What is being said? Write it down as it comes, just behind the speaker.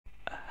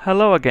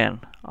Hello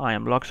again, I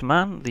am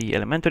Loxman, the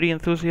elementary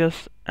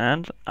enthusiast,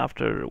 and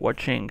after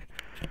watching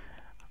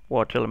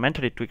what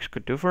elementary tweaks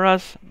could do for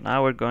us,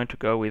 now we're going to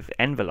go with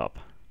Envelope.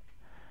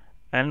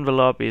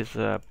 Envelope is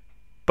a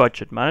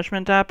budget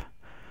management app,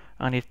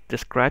 and it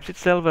describes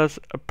itself as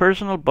a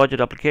personal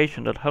budget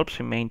application that helps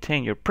you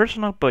maintain your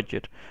personal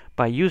budget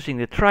by using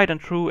the tried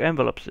and true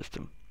envelope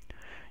system.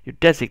 You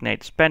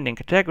designate spending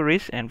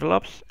categories,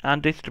 envelopes,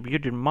 and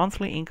distribute your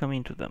monthly income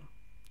into them.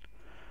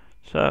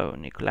 So,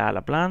 Nicolas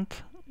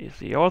LaPlante is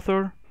the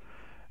author,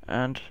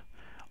 and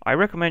I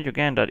recommend you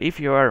again that if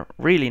you are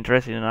really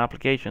interested in an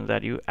application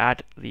that you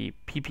add the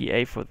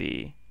PPA for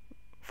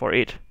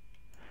it.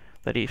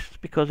 That is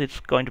because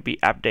it's going to be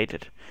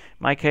updated. In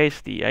my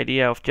case, the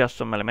idea of just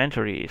some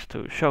elementary is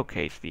to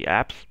showcase the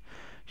apps,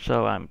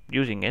 so I'm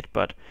using it.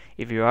 But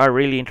if you are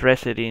really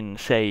interested in,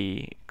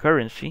 say,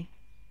 currency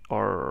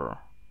or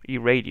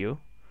e-radio,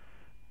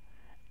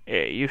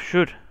 you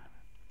should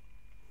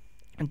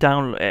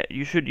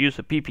use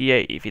the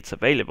PPA if it's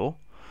available,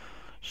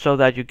 so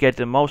that you get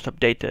the most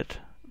updated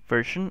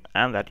version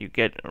and that you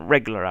get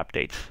regular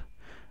updates.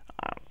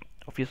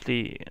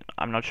 Obviously,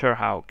 I'm not sure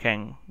how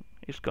Ken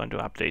is going to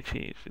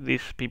update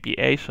this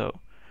PPA,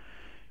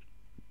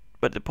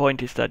 but the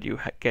point is that you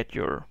get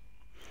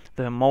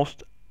the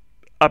most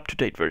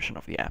up-to-date version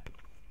of the app.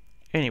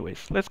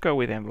 Anyways, let's go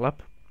with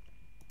Envelope.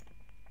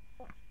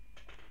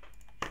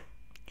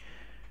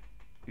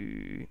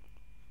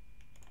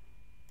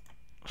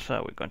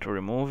 So we're going to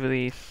remove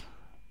this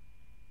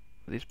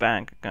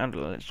bank account.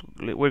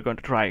 We're going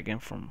to try again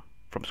from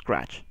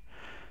scratch.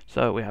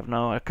 So we have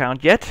no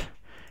account yet.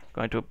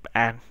 Going to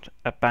add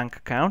a bank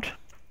account.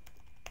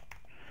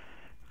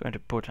 Going to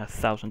put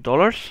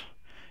 $1,000.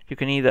 You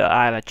can either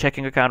add a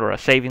checking account or a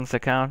savings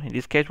account. In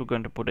this case, we're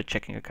going to put a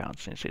checking account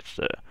since it's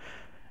the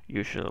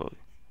usual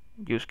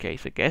use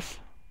case, I guess.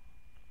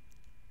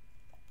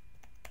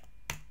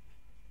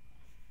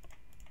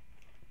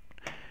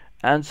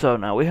 And so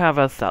now we have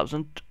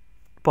 $1,000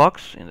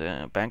 in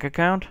the bank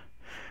account.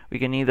 We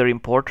can either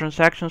import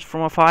transactions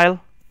from a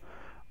file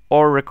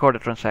or record a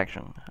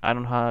transaction. I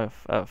don't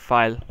have a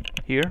file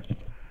here,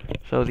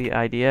 so the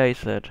idea is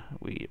that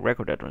we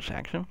record a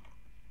transaction.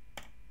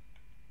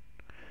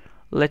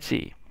 Let's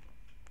see.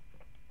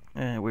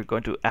 We're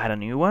going to add a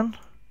new one,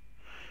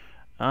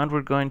 and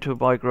we're going to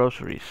buy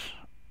groceries.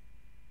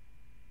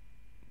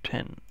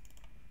 10.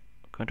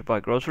 Going to buy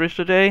groceries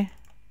today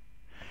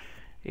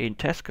in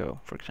Tesco,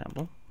 for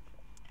example.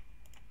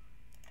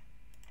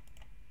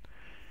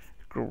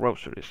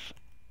 Groceries.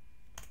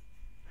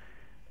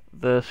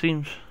 The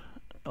seems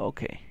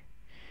okay.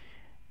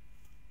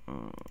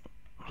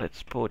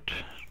 Let's put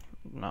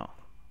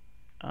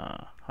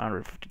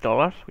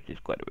 $150, which is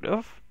quite a bit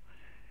of.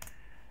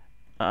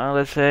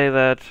 Let's say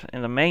that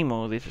in the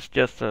memo, this is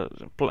just a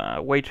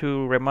way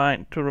to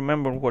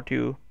remember what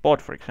you bought,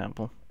 for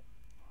example.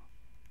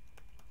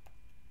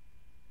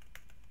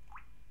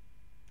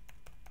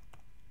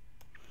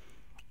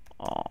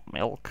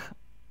 Milk.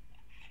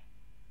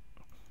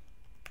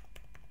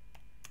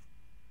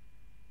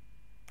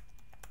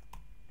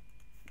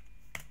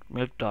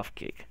 Milk duff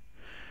cake.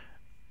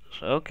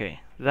 So okay,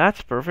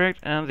 that's perfect,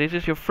 and this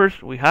is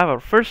we have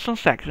our first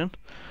transaction.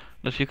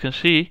 As you can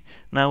see,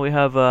 now we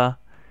have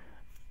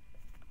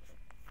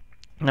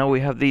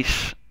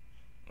this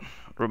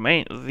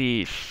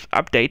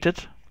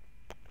updated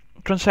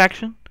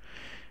transaction,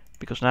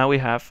 because now we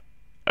have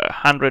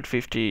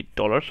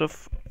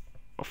 $150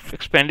 of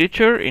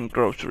expenditure in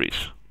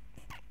groceries.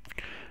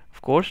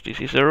 Of course, this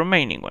is the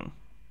remaining one.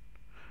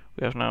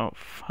 We have now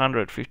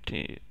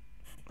 $150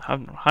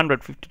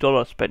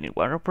 spent in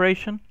one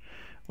operation.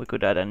 We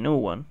could add a new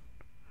one.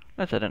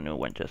 Let's add a new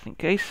one just in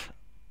case.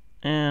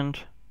 And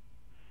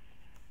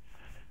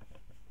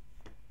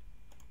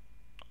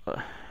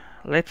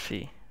let's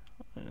see.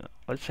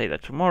 Let's say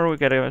that tomorrow we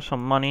get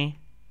some money,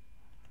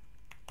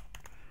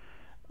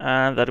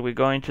 and that we're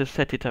going to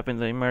set it up in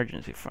the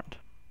emergency fund.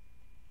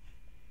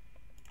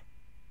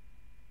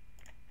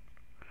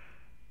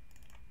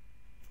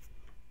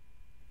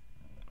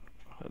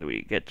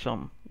 We get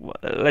some.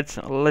 Let's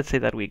say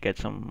that we get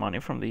some money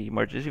from the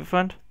emergency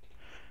fund.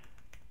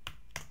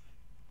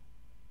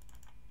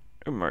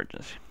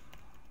 Emergency.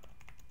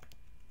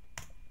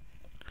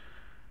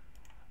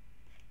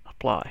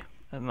 Apply.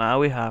 And now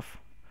we have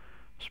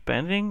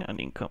spending and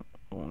income.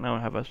 Now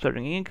we have a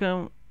certain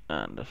income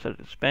and a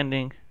certain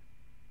spending.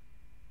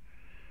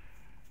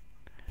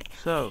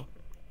 So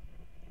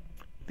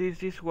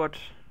this is what,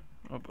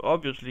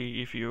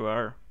 obviously, if you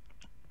are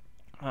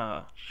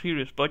a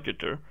serious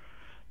budgeter,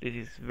 this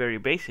is very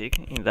basic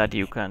in that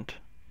you can't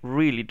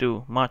really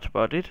do much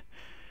about it.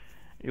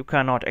 You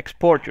cannot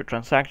export your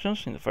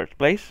transactions in the first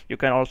place. You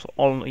can also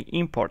only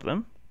import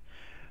them.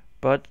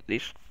 But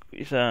this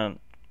is a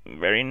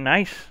very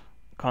nice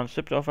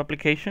concept of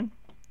application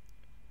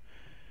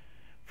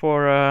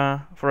for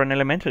an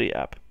elementary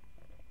app.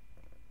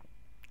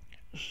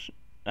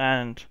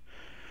 And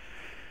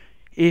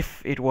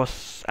if it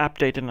was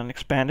updated and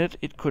expanded,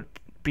 it could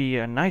be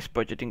a nice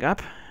budgeting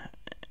app.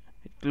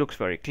 It looks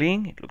very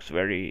clean, it looks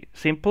very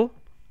simple,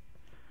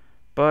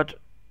 But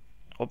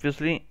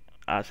obviously,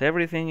 as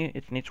everything,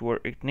 it needs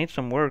work. It needs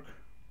some work,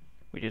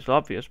 which is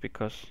obvious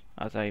because,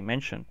 as I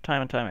mentioned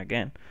time and time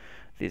again,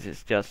 this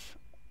is just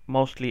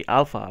mostly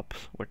alpha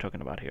apps we're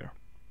talking about here.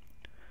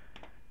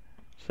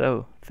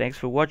 So, thanks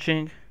for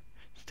watching.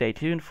 Stay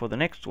tuned for the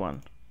next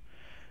one,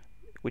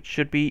 which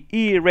should be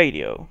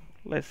eRadio.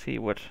 Let's see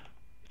what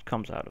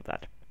comes out of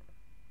that.